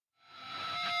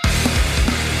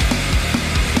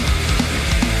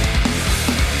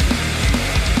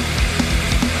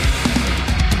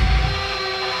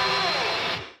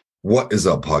What is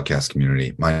up, podcast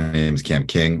community? My name is Cam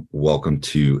King. Welcome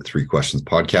to Three Questions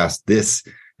Podcast. This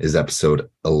is episode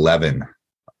 11.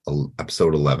 I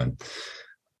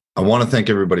want to thank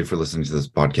everybody for listening to this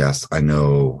podcast. I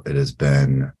know it has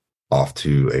been off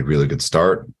to a really good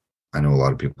start. I know a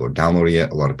lot of people are downloading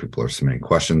it. A lot of people are submitting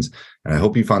questions, and I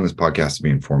hope you find this podcast to be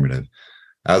informative.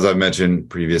 As I've mentioned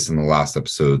previous in the last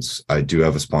episodes, I do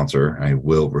have a sponsor, and I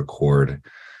will record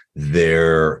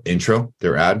their intro,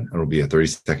 their ad. It'll be a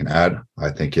 30-second ad.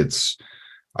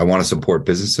 I want to support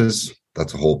businesses.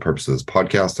 That's the whole purpose of this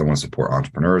podcast. I want to support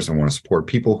entrepreneurs. I want to support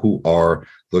people who are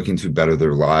looking to better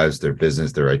their lives, their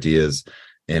business, their ideas,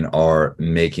 and are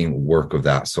making work of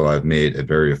that. So I've made a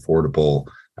very affordable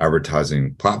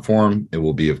advertising platform. It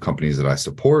will be of companies that I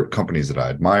support, companies that I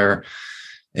admire,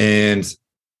 and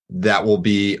that will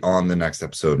be on the next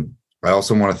episode. I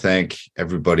also want to thank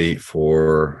everybody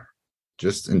for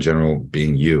just in general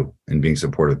being you and being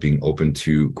supportive, being open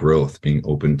to growth, being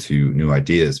open to new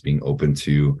ideas, being open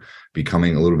to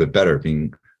becoming a little bit better,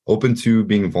 being open to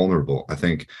being vulnerable. I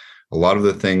think a lot of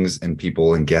the things and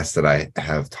people and guests that I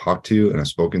have talked to and have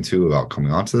spoken to about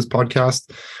coming onto this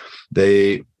podcast,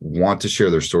 they want to share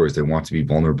their stories. They want to be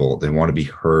vulnerable. They want to be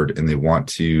heard, and they want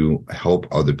to help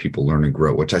other people learn and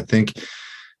grow, which I think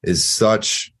is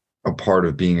such a part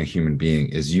of being a human being.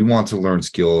 Is you want to learn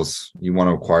skills, you want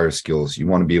to acquire skills, you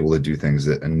want to be able to do things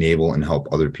that enable and help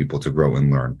other people to grow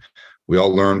and learn. We all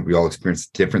learn, we all experience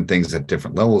different things at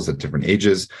different levels, at different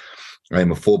ages. I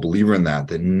am a full believer in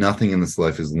that nothing in this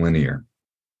life is linear,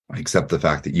 except the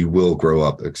fact that you will grow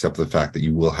up, except the fact that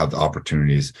you will have the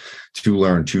opportunities to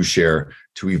learn, to share,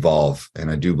 to evolve. And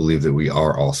I do believe that we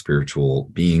are all spiritual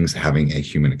beings having a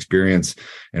human experience.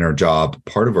 And our job,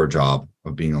 part of our job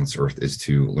of being on this earth, is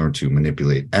to learn to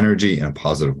manipulate energy in a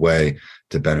positive way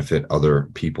to benefit other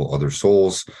people, other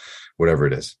souls, whatever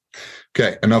it is.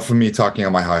 Okay, enough of me talking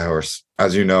on my high horse.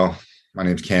 As you know, my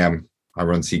name's Cam. I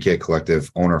run CK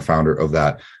Collective, owner, founder of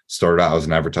that. Started out as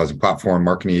an advertising platform,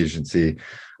 marketing agency.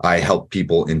 I help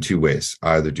people in two ways.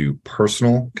 I either do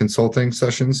personal consulting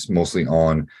sessions, mostly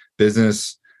on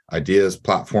business, ideas,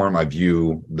 platform. I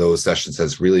view those sessions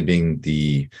as really being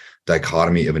the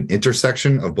dichotomy of an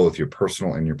intersection of both your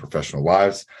personal and your professional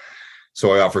lives.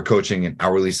 So I offer coaching in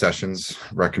hourly sessions.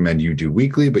 Recommend you do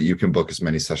weekly, but you can book as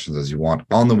many sessions as you want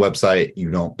on the website.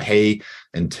 You don't pay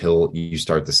until you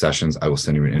start the sessions. I will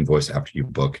send you an invoice after you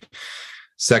book.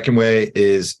 Second way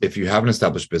is if you have an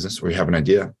established business or you have an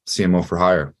idea, CMO for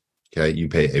hire. Okay, you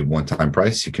pay a one-time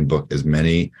price. You can book as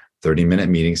many 30-minute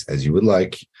meetings as you would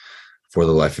like for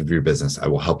the life of your business. I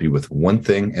will help you with one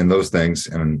thing and those things,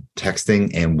 and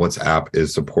texting and WhatsApp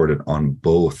is supported on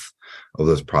both of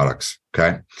those products.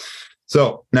 Okay.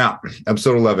 So now,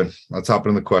 episode 11, let's hop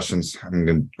into the questions.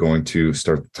 I'm going to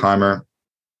start the timer.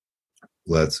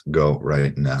 Let's go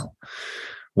right now.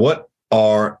 What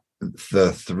are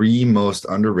the three most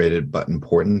underrated but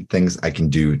important things I can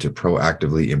do to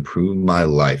proactively improve my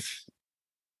life?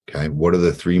 Okay. What are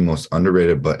the three most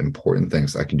underrated but important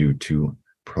things I can do to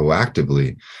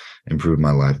proactively improve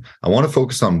my life? I want to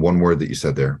focus on one word that you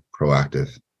said there, proactive.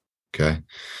 Okay.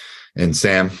 And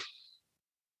Sam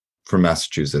from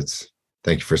Massachusetts,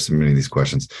 thank you for submitting these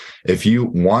questions. If you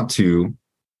want to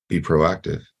be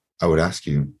proactive, I would ask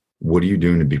you, what are you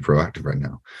doing to be proactive right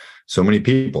now? So many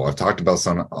people, I've talked about this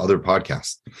on other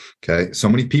podcasts. Okay. So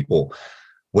many people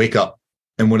wake up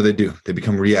and what do? They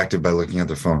become reactive by looking at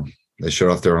their phone. They shut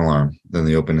off their alarm. Then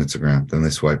they open Instagram. Then they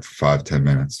swipe for 5-10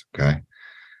 minutes. Okay.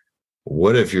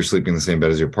 What if you're sleeping in the same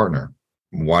bed as your partner?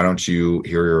 Why don't you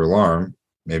hear your alarm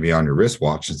maybe on your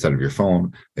wristwatch instead of your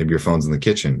phone? Maybe your phone's in the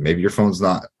kitchen. Maybe your phone's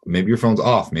off.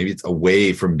 Maybe it's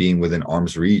away from being within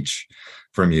arm's reach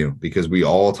from you, because we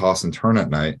all toss and turn at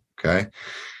night. Okay.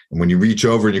 And when you reach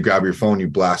over and you grab your phone, you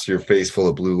blast your face full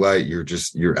of blue light.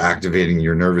 You're activating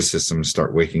your nervous system to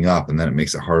start waking up. And then it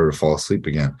makes it harder to fall asleep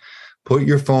again. Put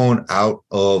your phone out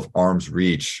of arm's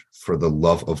reach, for the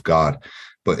love of God.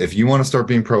 But if you want to start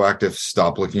being proactive,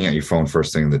 stop looking at your phone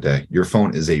first thing in the day. Your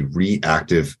phone is a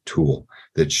reactive tool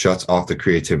that shuts off the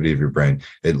creativity of your brain.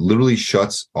 It literally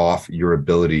shuts off your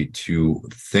ability to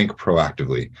think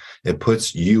proactively. It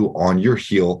puts you on your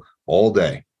heel all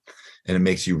day, and it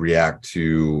makes you react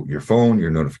to your phone,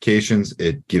 your notifications.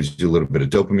 It gives you a little bit of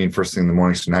dopamine first thing in the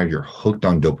morning. So now you're hooked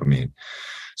on dopamine.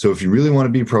 So if you really want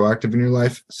to be proactive in your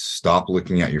life, stop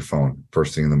looking at your phone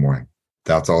first thing in the morning.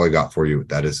 That's all I got for you.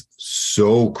 That is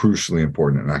so crucially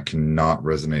important, and I cannot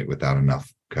resonate with that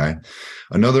enough. Okay.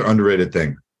 Another underrated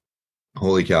thing.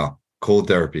 Holy cow. Cold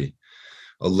therapy.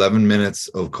 11 minutes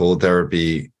of cold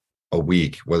therapy a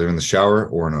week, whether in the shower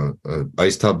or in a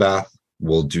ice tub bath,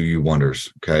 will do you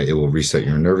wonders. Okay. It will reset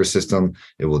your nervous system.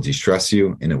 It will de-stress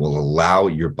you, and it will allow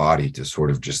your body to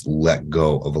sort of just let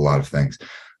go of a lot of things.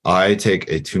 I take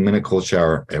a 2-minute cold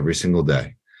shower every single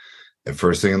day at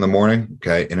first thing in the morning.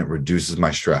 Okay. And it reduces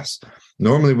my stress.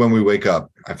 Normally when we wake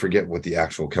up, I forget what the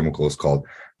actual chemical is called,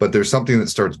 but there's something that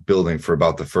starts building for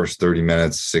about the first 30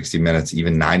 minutes, 60 minutes,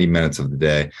 even 90 minutes of the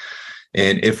day.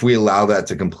 And if we allow that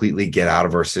to completely get out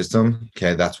of our system,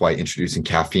 okay, that's why introducing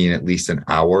caffeine at least an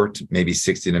hour to maybe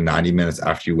 60 to 90 minutes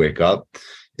after you wake up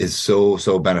is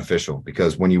so beneficial.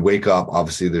 Because when you wake up,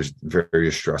 obviously there's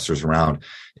various stressors around.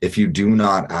 If you do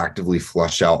not actively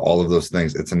flush out all of those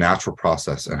things, it's a natural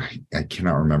process. And I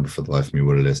cannot remember for the life of me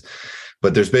what it is.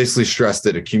 But there's basically stress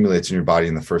that accumulates in your body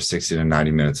in the first 60 to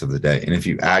 90 minutes of the day. And if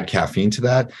you add caffeine to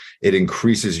that, it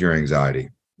increases your anxiety.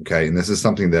 Okay. And this is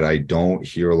something that I don't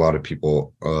hear a lot of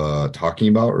people talking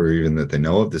about, or even that they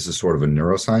know of. This is sort of a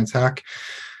neuroscience hack.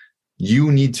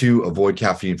 You need to avoid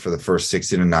caffeine for the first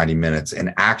 60 to 90 minutes.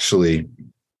 And actually,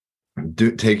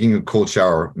 taking a cold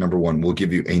shower, number one, will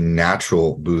give you a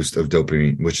natural boost of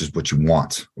dopamine, which is what you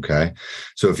want. Okay.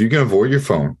 So if you can avoid your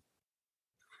phone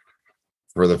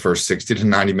for the first 60 to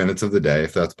 90 minutes of the day,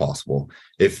 if that's possible,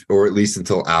 or at least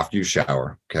until after you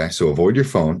shower. Okay. So avoid your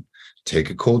phone,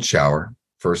 take a cold shower.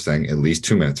 First thing, at least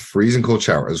 2 minutes, freezing cold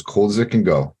shower, as cold as it can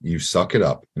go. You suck it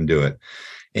up and do it.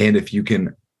 And if you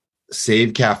can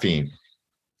save caffeine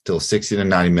till 60 to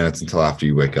 90 minutes until after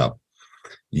you wake up,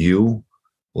 you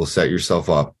will set yourself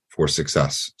up for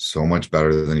success so much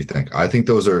better than you think. I think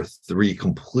those are 3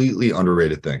 completely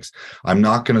underrated things. I'm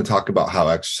not going to talk about how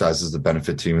exercise is a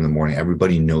benefit to you in the morning.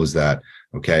 Everybody knows that.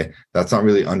 Okay. That's not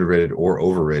really underrated or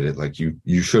overrated. Like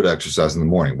you should exercise in the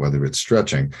morning, whether it's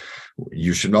stretching.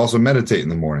 You should also meditate in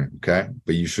the morning. Okay.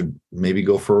 But you should maybe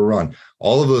go for a run.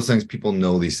 All of those things, people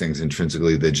know these things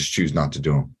intrinsically. They just choose not to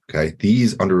do them. Okay.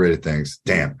 These underrated things,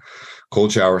 damn.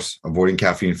 Cold showers, avoiding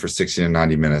caffeine for 60 to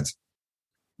 90 minutes,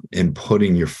 and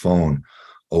putting your phone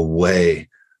away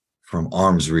from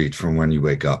arm's reach from when you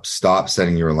wake up. Stop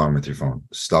setting your alarm with your phone.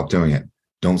 Stop doing it.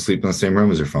 Don't sleep in the same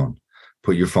room as your phone.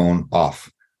 Put your phone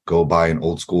off. Go buy an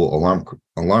old school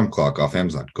alarm clock off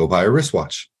Amazon. Go buy a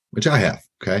wristwatch, which I have.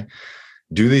 Okay.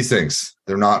 Do these things.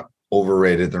 They're not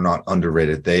overrated. They're not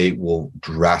underrated. They will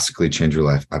drastically change your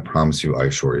life. I promise you. I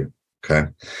assure you. Okay.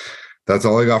 That's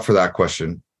all I got for that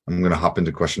question. I'm going to hop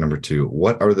into question number 2.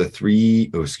 What are the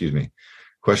 3? Oh, excuse me.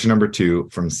 Question number 2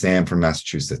 from Sam from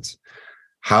Massachusetts.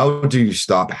 How do you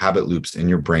stop habit loops in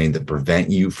your brain that prevent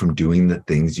you from doing the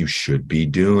things you should be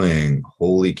doing?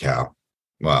 Holy cow.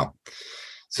 Wow.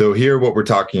 So here, what we're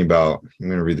talking about, I'm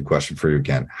going to read the question for you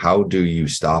again. How do you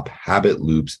stop habit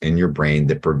loops in your brain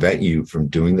that prevent you from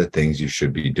doing the things you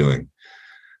should be doing?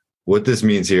 What this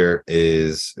means here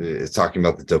is it's talking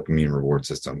about the dopamine reward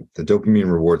system. The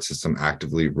dopamine reward system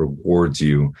actively rewards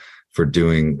you for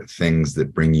doing things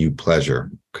that bring you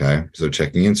pleasure. Okay. So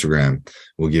checking Instagram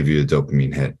will give you a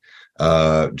dopamine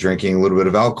hit. Drinking a little bit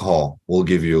of alcohol will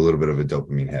give you a little bit of a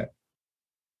dopamine hit.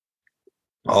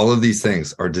 All of these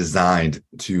things are designed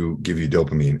to give you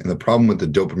dopamine. And the problem with the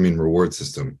dopamine reward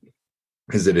system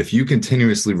is that if you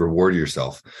continuously reward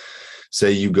yourself,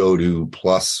 say you go to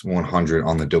plus 100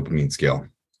 on the dopamine scale,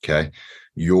 okay,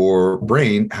 your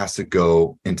brain has to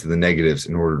go into the negatives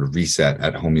in order to reset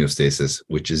at homeostasis,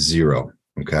 which is 0.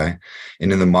 Okay.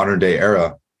 And in the modern day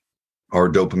era, our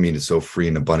dopamine is so free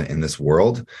and abundant in this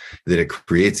world that it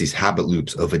creates these habit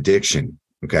loops of addiction.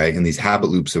 Okay. And these habit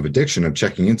loops of addiction of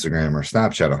checking Instagram or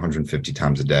Snapchat 150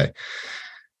 times a day,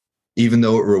 even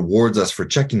though it rewards us for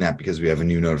checking that because we have a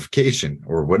new notification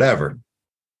or whatever,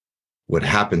 what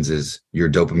happens is your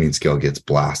dopamine scale gets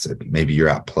blasted. Maybe you're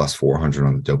at plus 400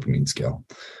 on the dopamine scale.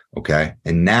 Okay.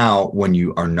 And now when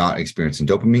you are not experiencing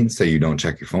dopamine, say you don't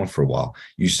check your phone for a while,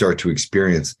 you start to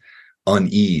experience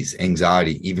unease,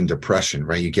 anxiety, even depression,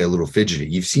 right? You get a little fidgety.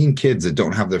 You've seen kids that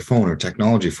don't have their phone or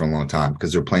technology for a long time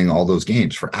because they're playing all those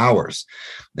games for hours.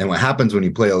 And what happens when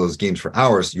you play all those games for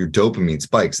hours, your dopamine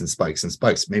spikes and spikes and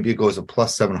spikes. Maybe it goes to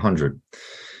plus 700.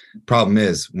 Problem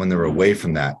is when they're away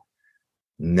from that,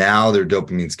 now their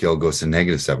dopamine scale goes to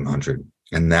negative 700.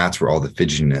 And that's where all the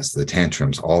fidgetiness, the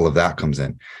tantrums, all of that comes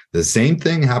in. The same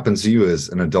thing happens to you as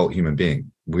an adult human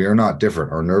being. We are not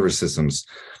different. Our nervous systems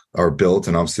are built,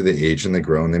 and obviously they age and they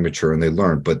grow and they mature and they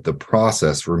learn, but the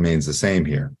process remains the same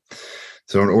here.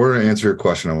 So in order to answer your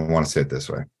question, I want to say it this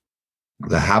way.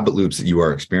 The habit loops that you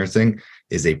are experiencing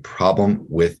is a problem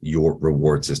with your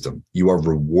reward system. You are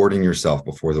rewarding yourself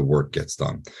before the work gets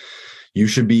done. You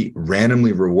should be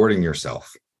randomly rewarding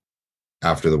yourself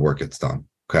after the work gets done.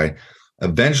 Okay.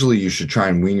 Eventually, you should try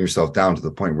and wean yourself down to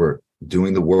the point where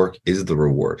doing the work is the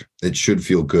reward. It should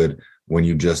feel good when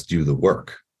you just do the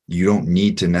work. You don't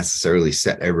need to necessarily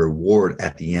set a reward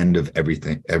at the end of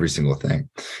every single thing.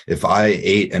 If I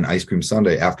ate an ice cream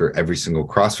sundae after every single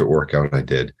CrossFit workout I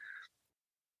did,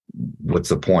 what's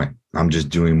the point? I'm just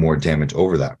doing more damage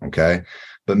over that. Okay.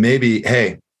 But maybe,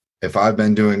 hey, if I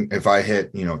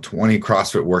hit, 20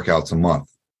 CrossFit workouts a month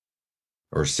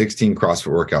or 16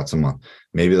 CrossFit workouts a month,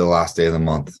 maybe the last day of the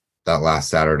month, that last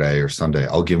Saturday or Sunday,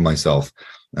 I'll give myself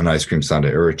an ice cream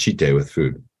sundae or a cheat day with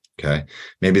food. Okay.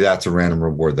 Maybe that's a random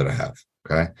reward that I have.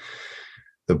 Okay.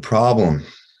 The problem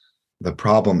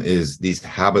is these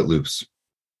habit loops.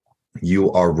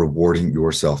 You are rewarding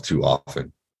yourself too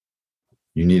often.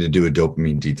 You need to do a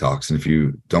dopamine detox. And if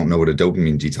you don't know what a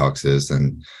dopamine detox is,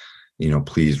 then,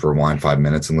 please rewind 5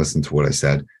 minutes and listen to what I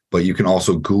said. But you can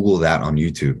also Google that on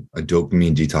YouTube. A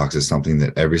dopamine detox is something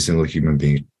that every single human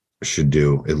being should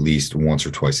do at least once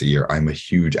or twice a year. I'm a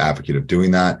huge advocate of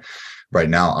doing that. Right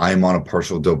now, I am on a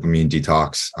partial dopamine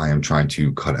detox. I am trying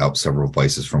to cut out several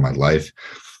vices from my life.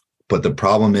 But the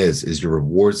problem is your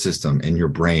reward system in your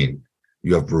brain.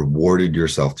 You have rewarded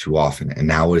yourself too often. And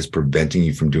now it is preventing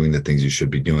you from doing the things you should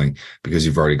be doing because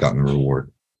you've already gotten the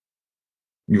reward.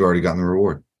 You've already gotten the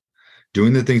reward.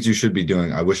 Doing the things you should be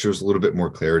doing. I wish there was a little bit more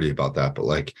clarity about that.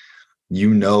 But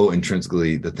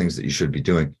intrinsically the things that you should be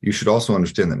doing. You should also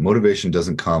understand that motivation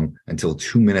doesn't come until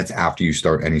 2 minutes after you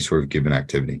start any sort of given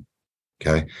activity.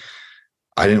 Okay.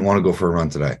 I didn't want to go for a run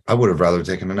today. I would have rather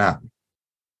taken a nap.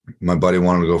 My buddy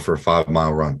wanted to go for a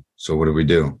 5-mile run. So what did we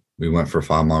do? We went for a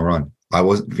 5-mile run. I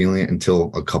wasn't feeling it until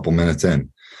a couple minutes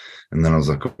in. And then I was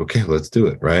like, okay, let's do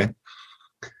it. Right.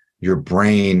 Your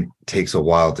brain takes a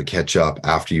while to catch up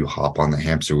after you hop on the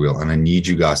hamster wheel. And I need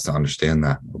you guys to understand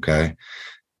that. Okay.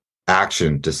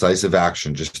 Action, decisive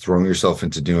action, just throwing yourself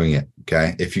into doing it.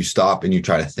 Okay. If you stop and you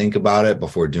try to think about it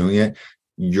before doing it,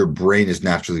 your brain is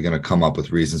naturally going to come up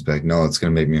with reasons like, no, it's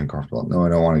going to make me uncomfortable. No, I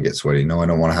don't want to get sweaty. No, I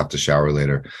don't want to have to shower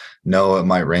later. No, it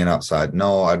might rain outside.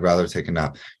 No, I'd rather take a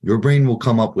nap. Your brain will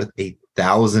come up with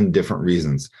 1,000 different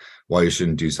reasons why you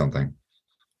shouldn't do something.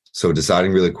 So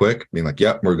deciding really quick, being like,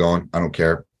 yep, we're going. I don't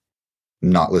care.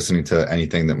 Not listening to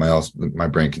anything that my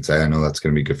brain can say. I know that's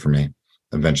going to be good for me.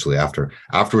 Eventually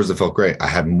afterwards, it felt great. I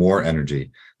had more energy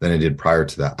than I did prior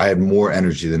to that. I had more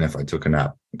energy than if I took a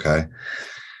nap. Okay.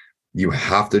 You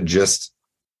have to just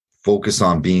focus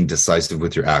on being decisive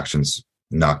with your actions,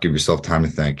 not give yourself time to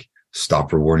think,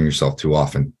 stop rewarding yourself too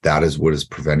often. That is what is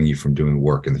preventing you from doing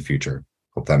work in the future.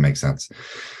 Hope that makes sense.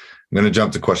 I'm going to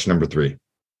jump to question number 3.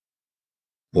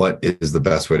 What is the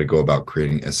best way to go about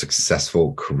creating a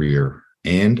successful career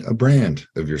and a brand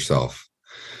of yourself?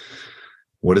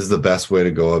 What is the best way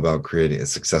to go about creating a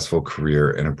successful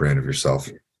career and a brand of yourself?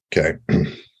 Okay. I'm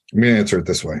going to answer it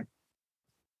this way.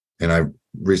 And I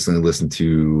recently listened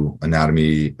to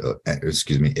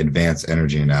Advanced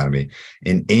Energy Anatomy.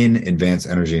 And in Advanced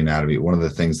Energy Anatomy, one of the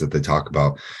things that they talk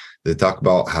about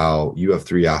how you have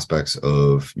 3 aspects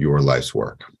of your life's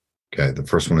work. Okay. The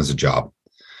first one is a job,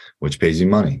 which pays you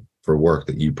money for work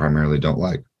that you primarily don't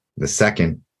like. The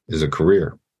second is a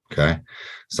career. Okay.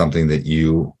 Something that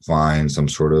you find some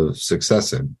sort of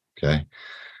success in. Okay.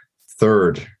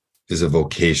 Third is a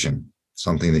vocation,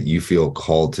 something that you feel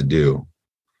called to do.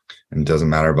 And it doesn't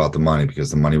matter about the money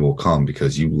because the money will come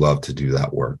because you love to do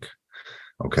that work.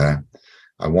 Okay.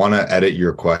 I want to edit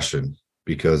your question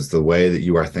because the way that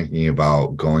you are thinking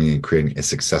about going and creating a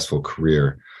successful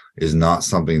career is not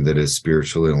something that is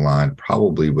spiritually aligned,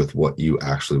 probably with what you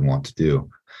actually want to do.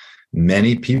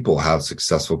 Many people have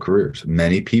successful careers.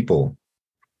 Many people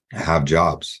have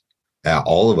jobs.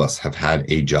 All of us have had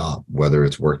a job, whether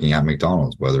it's working at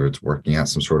McDonald's, whether it's working at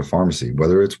some sort of pharmacy,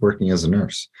 whether it's working as a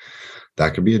nurse.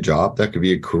 That could be a job, that could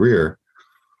be a career.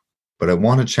 But I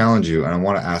want to challenge you, and I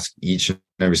want to ask each and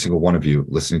every single one of you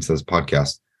listening to this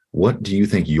podcast, what do you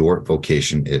think your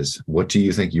vocation is? What do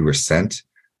you think you were sent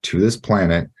to this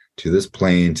planet, to this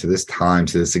plane, to this time,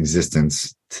 to this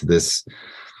existence, to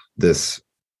this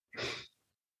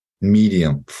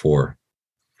medium for?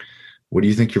 What do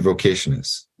you think your vocation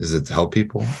is? Is it to help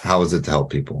people? How is it to help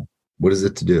people? What is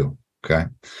it to do? Okay.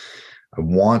 I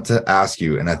want to ask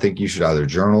you, and I think you should either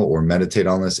journal or meditate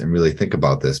on this and really think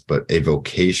about this, but a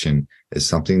vocation is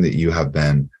something that you have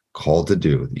been called to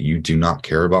do, that you do not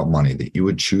care about money, that you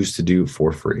would choose to do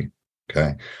for free.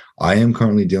 Okay. I am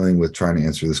currently dealing with trying to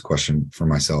answer this question for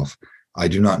myself. I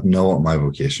do not know what my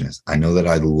vocation is. I know that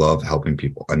I love helping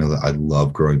people. I know that I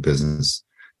love growing businesses.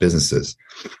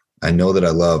 I know that I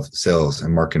love sales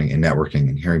and marketing and networking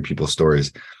and hearing people's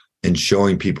stories and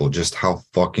showing people just how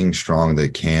fucking strong they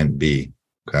can be.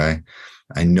 Okay.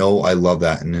 I know I love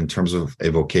that. And in terms of a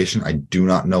vocation, I do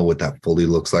not know what that fully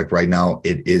looks like right now.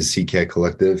 It is CK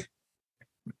Collective.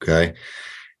 Okay.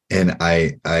 And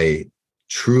I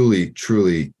truly,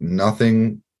 truly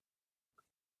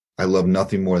I love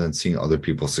nothing more than seeing other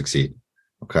people succeed.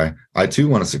 Okay. I too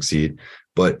want to succeed,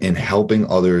 but in helping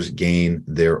others gain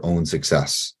their own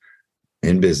success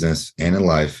in business and in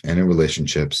life and in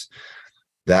relationships,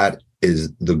 that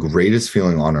is the greatest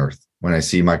feeling on earth. When I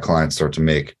see my clients start to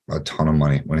make a ton of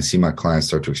money, when I see my clients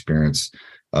start to experience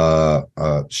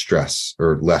stress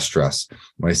or less stress,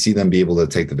 when I see them be able to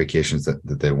take the vacations that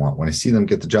they want, when I see them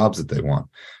get the jobs that they want,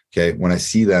 okay, when I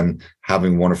see them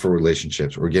having wonderful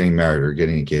relationships or getting married or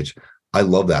getting engaged, I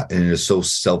love that. And it is so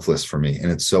selfless for me.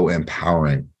 And it's so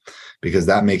empowering because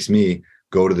that makes me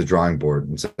go to the drawing board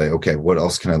and say, okay, what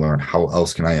else can I learn? How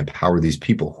else can I empower these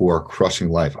people who are crushing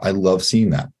life? I love seeing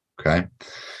that. Okay.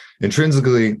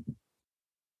 Intrinsically,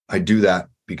 I do that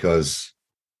because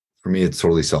for me, it's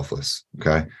totally selfless.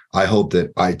 Okay. I hope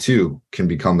that I too can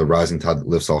become the rising tide that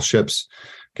lifts all ships.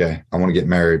 Okay. I want to get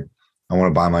married. I want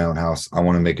to buy my own house. I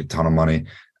want to make a ton of money,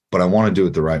 but I want to do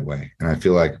it the right way. And I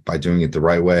feel like by doing it the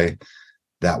right way,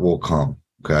 that will come.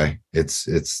 Okay.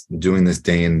 It's doing this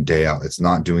day in, day out. It's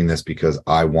not doing this because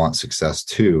I want success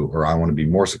too, or I want to be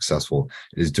more successful.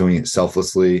 It is doing it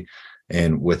selflessly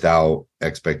and without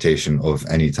expectation of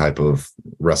any type of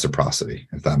reciprocity,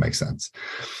 if that makes sense.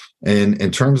 And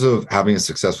in terms of having a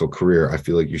successful career, I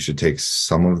feel like you should take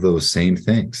some of those same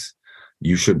things.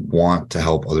 You should want to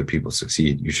help other people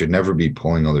succeed. You should never be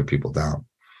pulling other people down.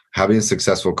 Having a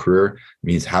successful career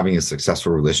means having a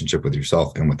successful relationship with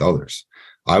yourself and with others.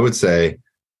 I would say,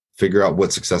 figure out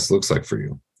what success looks like for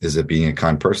you. Is it being a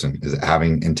kind person? Is it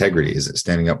having integrity? Is it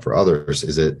standing up for others?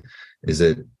 Is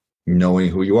it knowing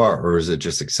who you are, or is it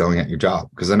just excelling at your job?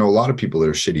 Because I know a lot of people that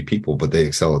are shitty people, but they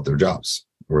excel at their jobs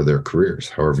or their careers,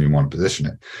 however you want to position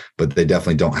it. But they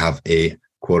definitely don't have a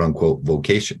quote unquote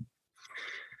vocation.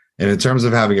 And in terms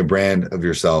of having a brand of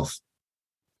yourself,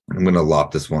 I'm going to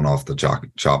lop this one off the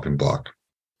chopping block.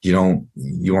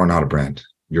 You are not a brand.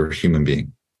 You're a human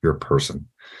being. You're a person.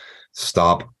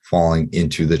 Stop falling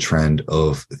into the trend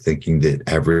of thinking that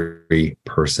every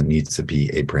person needs to be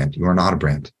a brand. You are not a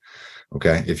brand.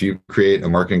 Okay. If you create a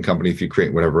marketing company, if you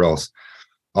create whatever else,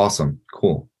 awesome.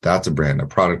 Cool. That's a brand. A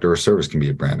product or a service can be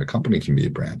a brand. A company can be a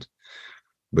brand.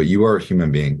 But you are a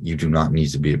human being. You do not need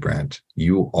to be a brand.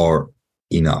 You are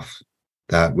enough.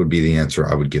 That would be the answer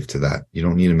I would give to that. You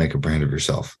don't need to make a brand of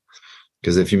yourself.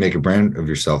 Because if you make a brand of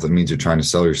yourself, that means you're trying to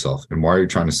sell yourself. And why are you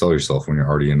trying to sell yourself when you're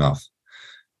already enough?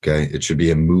 Okay. It should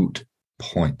be a moot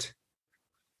point.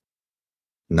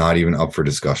 Not even up for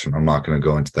discussion. I'm not going to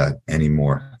go into that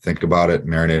anymore. Think about it,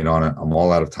 marinate on it. I'm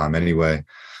all out of time anyway.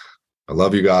 I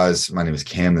love you guys. My name is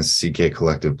Cam. This is CK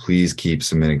Collective. Please keep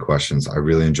submitting questions. I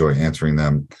really enjoy answering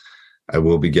them. I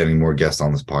will be getting more guests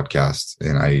on this podcast,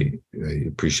 and I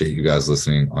appreciate you guys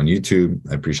listening on YouTube.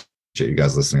 I appreciate you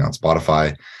guys listening on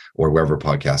Spotify or wherever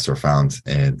podcasts are found.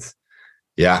 And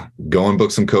yeah, go and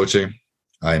book some coaching.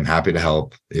 I am happy to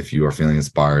help if you are feeling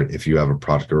inspired. If you have a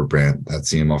product or a brand, that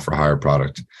CMO for Hire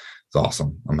product, it's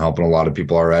awesome. I'm helping a lot of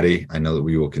people already. I know that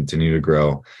we will continue to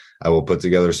grow. I will put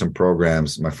together some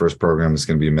programs. My first program is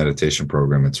going to be a meditation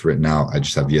program. It's written out. I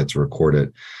just have yet to record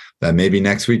it. That may be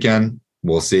next weekend.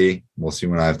 We'll see. We'll see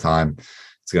when I have time.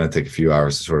 It's going to take a few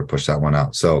hours to sort of push that one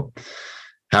out. So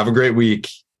have a great week.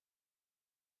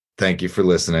 Thank you for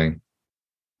listening,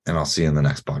 and I'll see you in the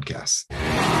next podcast.